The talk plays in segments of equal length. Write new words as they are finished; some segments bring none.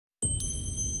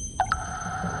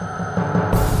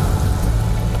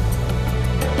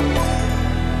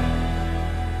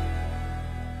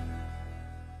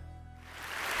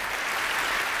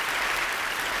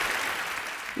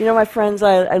My friends,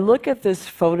 I look at this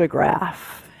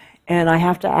photograph and I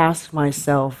have to ask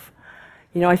myself,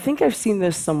 I think I've seen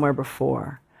this somewhere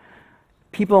before.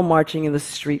 People marching in the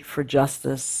street for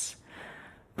justice.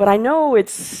 But I know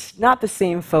it's not the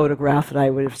same photograph that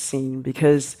I would have seen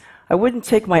because I wouldn't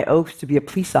take my oath to be a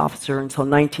police officer until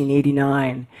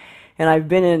 1989. And I've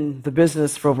been in the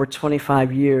business for over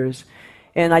 25 years.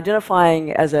 And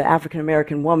identifying as an African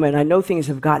American woman, I know things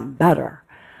have gotten better.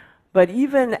 But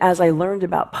even as I learned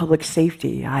about public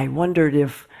safety, I wondered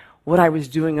if what I was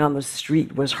doing on the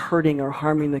street was hurting or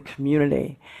harming the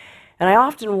community. And I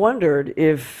often wondered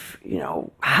if,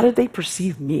 how did they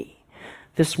perceive me,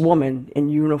 this woman in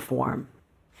uniform?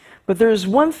 But there's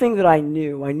one thing that I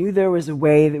knew. I knew there was a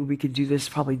way that we could do this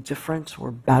probably different or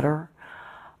better,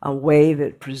 a way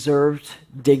that preserved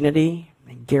dignity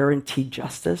and guaranteed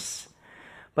justice.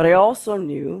 But I also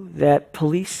knew that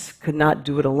police could not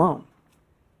do it alone.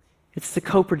 It's the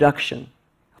co-production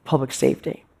of public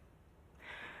safety.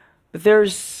 But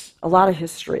there's a lot of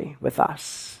history with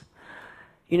us.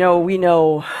 We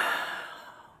know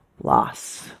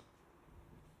loss.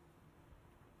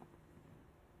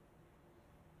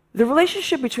 The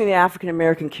relationship between the African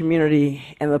American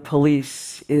community and the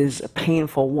police is a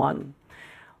painful one,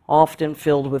 often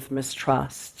filled with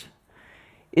mistrust.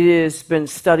 It has been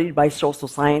studied by social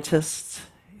scientists.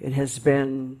 It has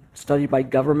been studied by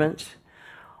government,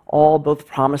 all both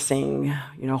promising,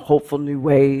 hopeful new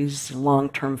ways and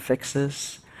long-term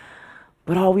fixes.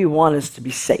 But all we want is to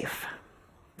be safe,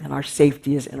 and our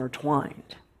safety is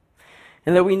intertwined.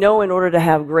 And that we know in order to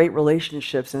have great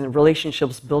relationships and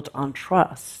relationships built on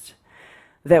trust,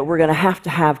 that we're going to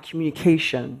have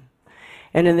communication.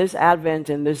 And in this advent,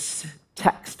 in this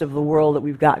text of the world that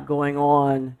we've got going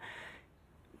on,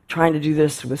 trying to do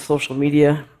this with social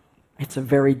media, it's a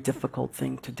very difficult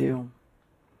thing to do.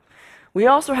 We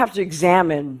also have to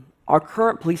examine our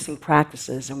current policing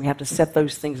practices, and we have to set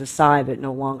those things aside that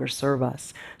no longer serve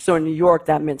us. So in New York,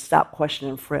 that meant stop, question,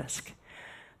 and frisk.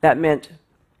 That meant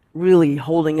really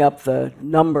holding up the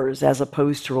numbers as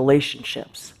opposed to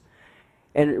relationships.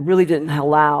 And it really didn't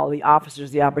allow the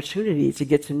officers the opportunity to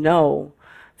get to know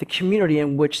the community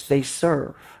in which they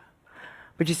serve.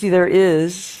 But you see, there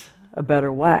is a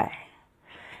better way.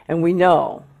 And we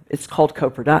know it's called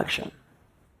co-production.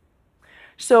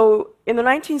 So in the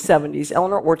 1970s,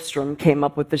 Eleanor Ortstrom came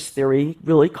up with this theory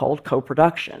really called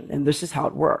co-production, and this is how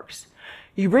it works.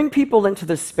 You bring people into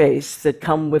the space that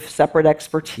come with separate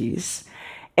expertise,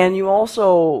 and you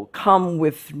also come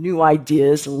with new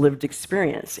ideas and lived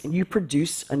experience, and you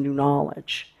produce a new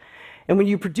knowledge. And when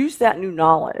you produce that new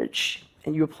knowledge,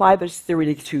 and you apply this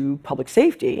theory to public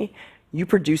safety, you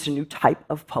produce a new type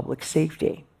of public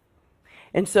safety.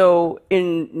 And so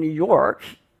in New York,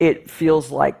 it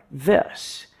feels like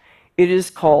this. It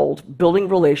is called building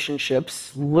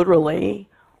relationships, literally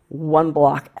one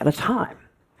block at a time.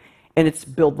 And it's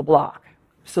build the block.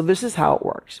 So this is how it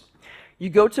works. You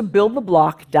go to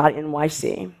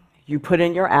buildtheblock.nyc, you put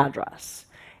in your address,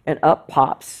 and up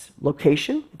pops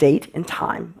location, date, and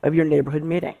time of your neighborhood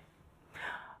meeting.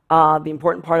 The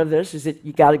important part of this is that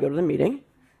you got to go to the meeting.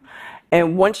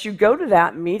 And once you go to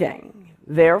that meeting,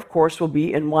 there, of course, will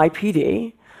be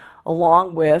NYPD,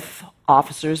 along with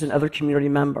officers and other community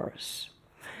members.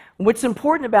 What's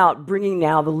important about bringing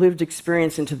now the lived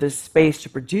experience into this space to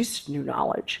produce new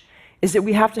knowledge is that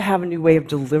we have to have a new way of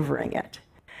delivering it.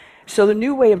 So the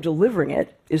new way of delivering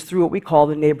it is through what we call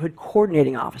the neighborhood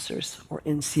coordinating officers, or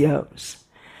NCOs.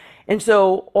 And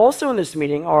so also in this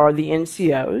meeting are the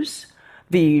NCOs,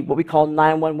 what we call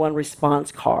 911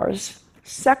 response cars,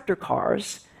 sector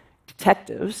cars,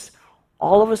 detectives,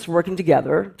 all of us working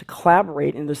together to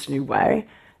collaborate in this new way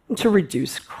and to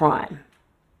reduce crime.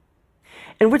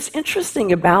 And what's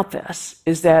interesting about this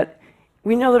is that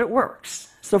we know that it works.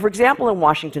 So for example, in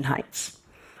Washington Heights,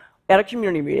 at a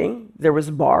community meeting, there was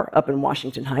a bar up in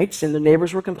Washington Heights, and the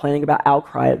neighbors were complaining about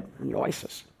outcry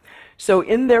noises. So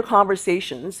in their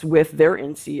conversations with their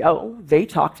NCO, they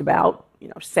talked about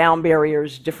sound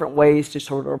barriers, different ways to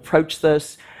sort of approach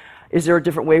this. Is there a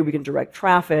different way we can direct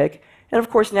traffic? And of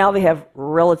course, now they have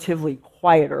relatively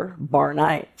quieter bar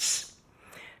nights.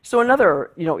 So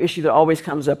another issue that always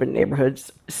comes up in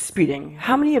neighborhoods, speeding.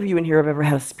 How many of you in here have ever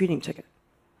had a speeding ticket?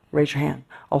 Raise your hand.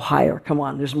 Oh, higher. Come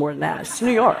on, there's more than that. It's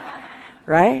New York,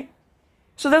 right?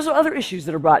 So those are other issues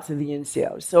that are brought to the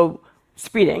NCOs. So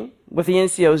speeding, what the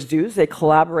NCOs do is they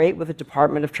collaborate with the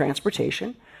Department of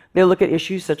Transportation. They look at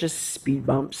issues such as speed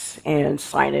bumps and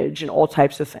signage and all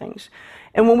types of things.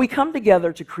 And when we come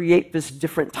together to create this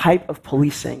different type of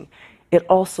policing, it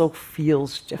also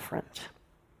feels different.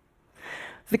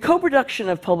 The co-production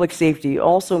of public safety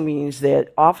also means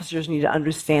that officers need to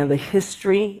understand the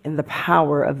history and the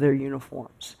power of their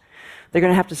uniforms. They're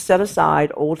going to have to set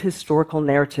aside old historical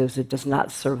narratives that does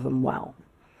not serve them well.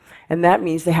 And that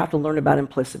means they have to learn about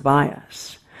implicit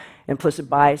bias. Implicit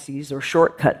biases are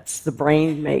shortcuts the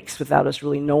brain makes without us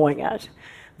really knowing it.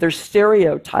 They're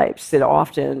stereotypes that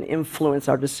often influence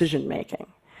our decision making.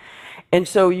 And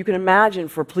so you can imagine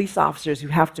for police officers who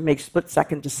have to make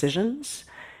split-second decisions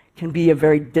can be a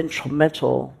very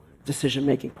detrimental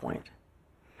decision-making point.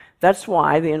 That's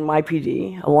why the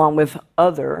NYPD, along with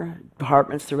other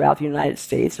departments throughout the United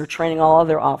States, are training all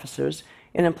other officers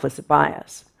in implicit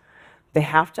bias. They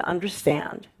have to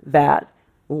understand that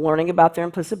learning about their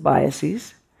implicit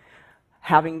biases,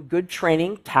 having good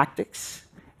training, tactics,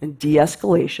 and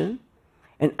de-escalation,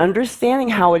 and understanding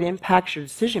how it impacts your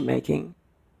decision-making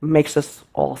makes us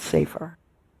all safer.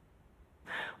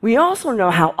 We also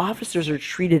know how officers are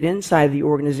treated inside the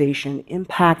organization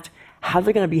impact how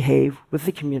they're going to behave with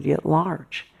the community at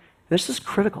large. This is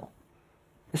critical,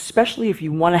 especially if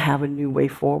you want to have a new way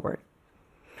forward.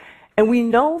 And we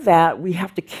know that we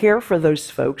have to care for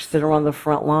those folks that are on the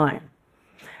front line,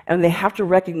 and they have to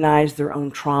recognize their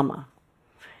own trauma.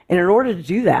 And in order to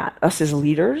do that, us as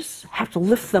leaders have to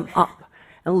lift them up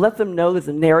and let them know that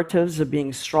the narratives of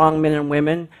being strong men and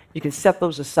women, you can set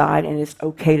those aside, and it's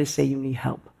okay to say you need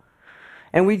help.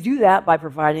 And we do that by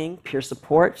providing peer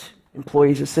support,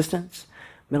 employees assistance,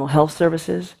 mental health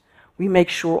services. We make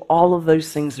sure all of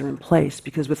those things are in place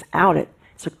because without it,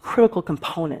 it's a critical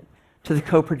component to the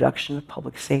co-production of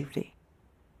public safety.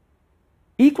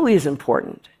 Equally as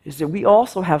important is that we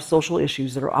also have social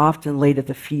issues that are often laid at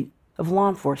the feet of law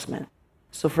enforcement.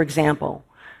 So, for example,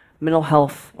 mental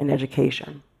health and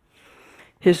education.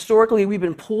 Historically, we've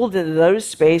been pulled into those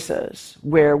spaces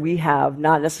where we have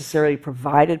not necessarily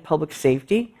provided public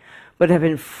safety, but have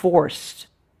enforced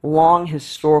long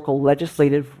historical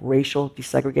legislative racial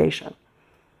desegregation.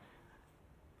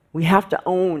 We have to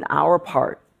own our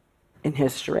part in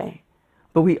history,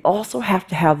 but we also have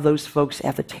to have those folks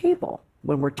at the table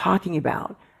when we're talking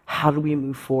about how do we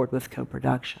move forward with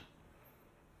co-production.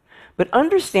 But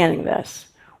understanding this,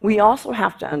 we also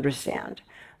have to understand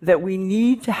that we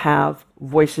need to have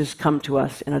voices come to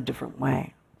us in a different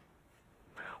way.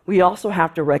 We also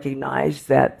have to recognize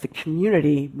that the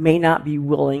community may not be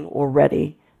willing or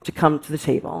ready to come to the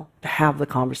table to have the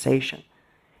conversation.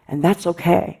 And that's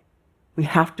okay. We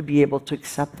have to be able to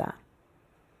accept that.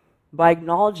 By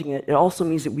acknowledging it, it also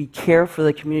means that we care for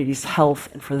the community's health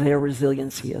and for their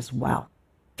resiliency as well.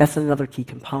 That's another key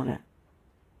component.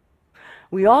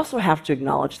 We also have to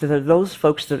acknowledge that there are those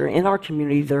folks that are in our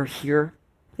community that are here,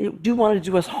 they do want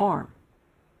to do us harm.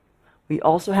 We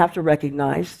also have to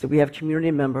recognize that we have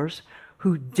community members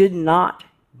who did not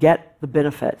get the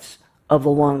benefits of the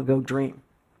long ago dream.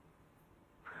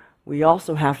 We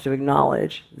also have to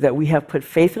acknowledge that we have put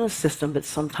faith in a system that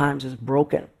sometimes is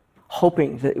broken,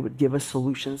 hoping that it would give us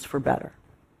solutions for better.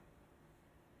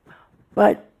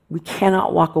 But we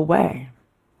cannot walk away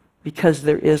because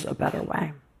there is a better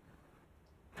way.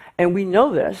 And we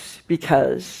know this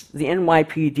because the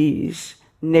NYPD's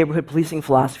neighborhood policing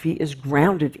philosophy is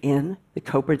grounded in the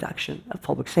co-production of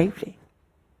public safety.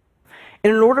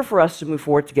 And in order for us to move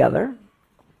forward together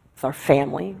with our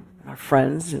family, our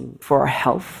friends, and for our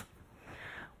health,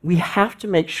 we have to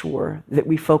make sure that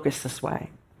we focus this way.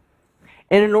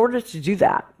 And in order to do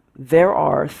that, there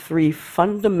are 3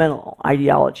 fundamental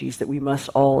ideologies that we must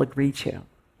all agree to.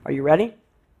 Are you ready?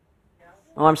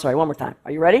 Oh, I'm sorry, one more time.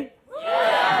 Are you ready?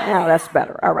 Yeah, that's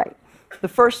better. All right. The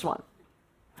first one.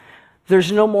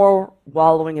 There's no more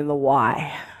wallowing in the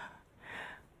why.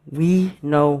 We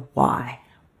know why.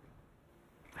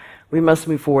 We must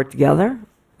move forward together.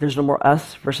 There's no more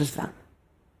us versus them.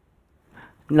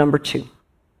 Number 2.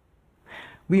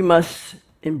 We must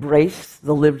embrace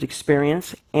the lived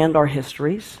experience and our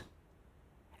histories.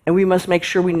 And we must make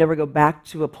sure we never go back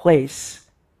to a place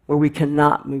where we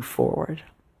cannot move forward.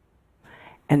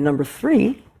 And number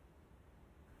 3,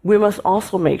 we must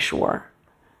also make sure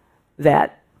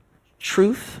that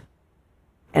truth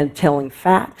and telling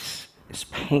facts is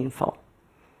painful.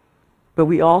 But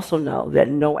we also know that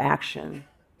no action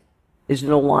is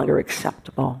no longer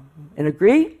acceptable. And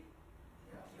agree?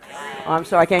 Yes. Oh, I'm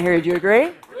sorry, I can't hear you. Do you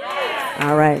agree? Yes.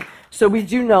 All right. So we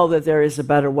do know that there is a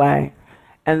better way,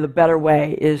 and the better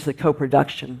way is the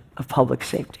co-production of public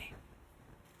safety.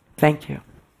 Thank you.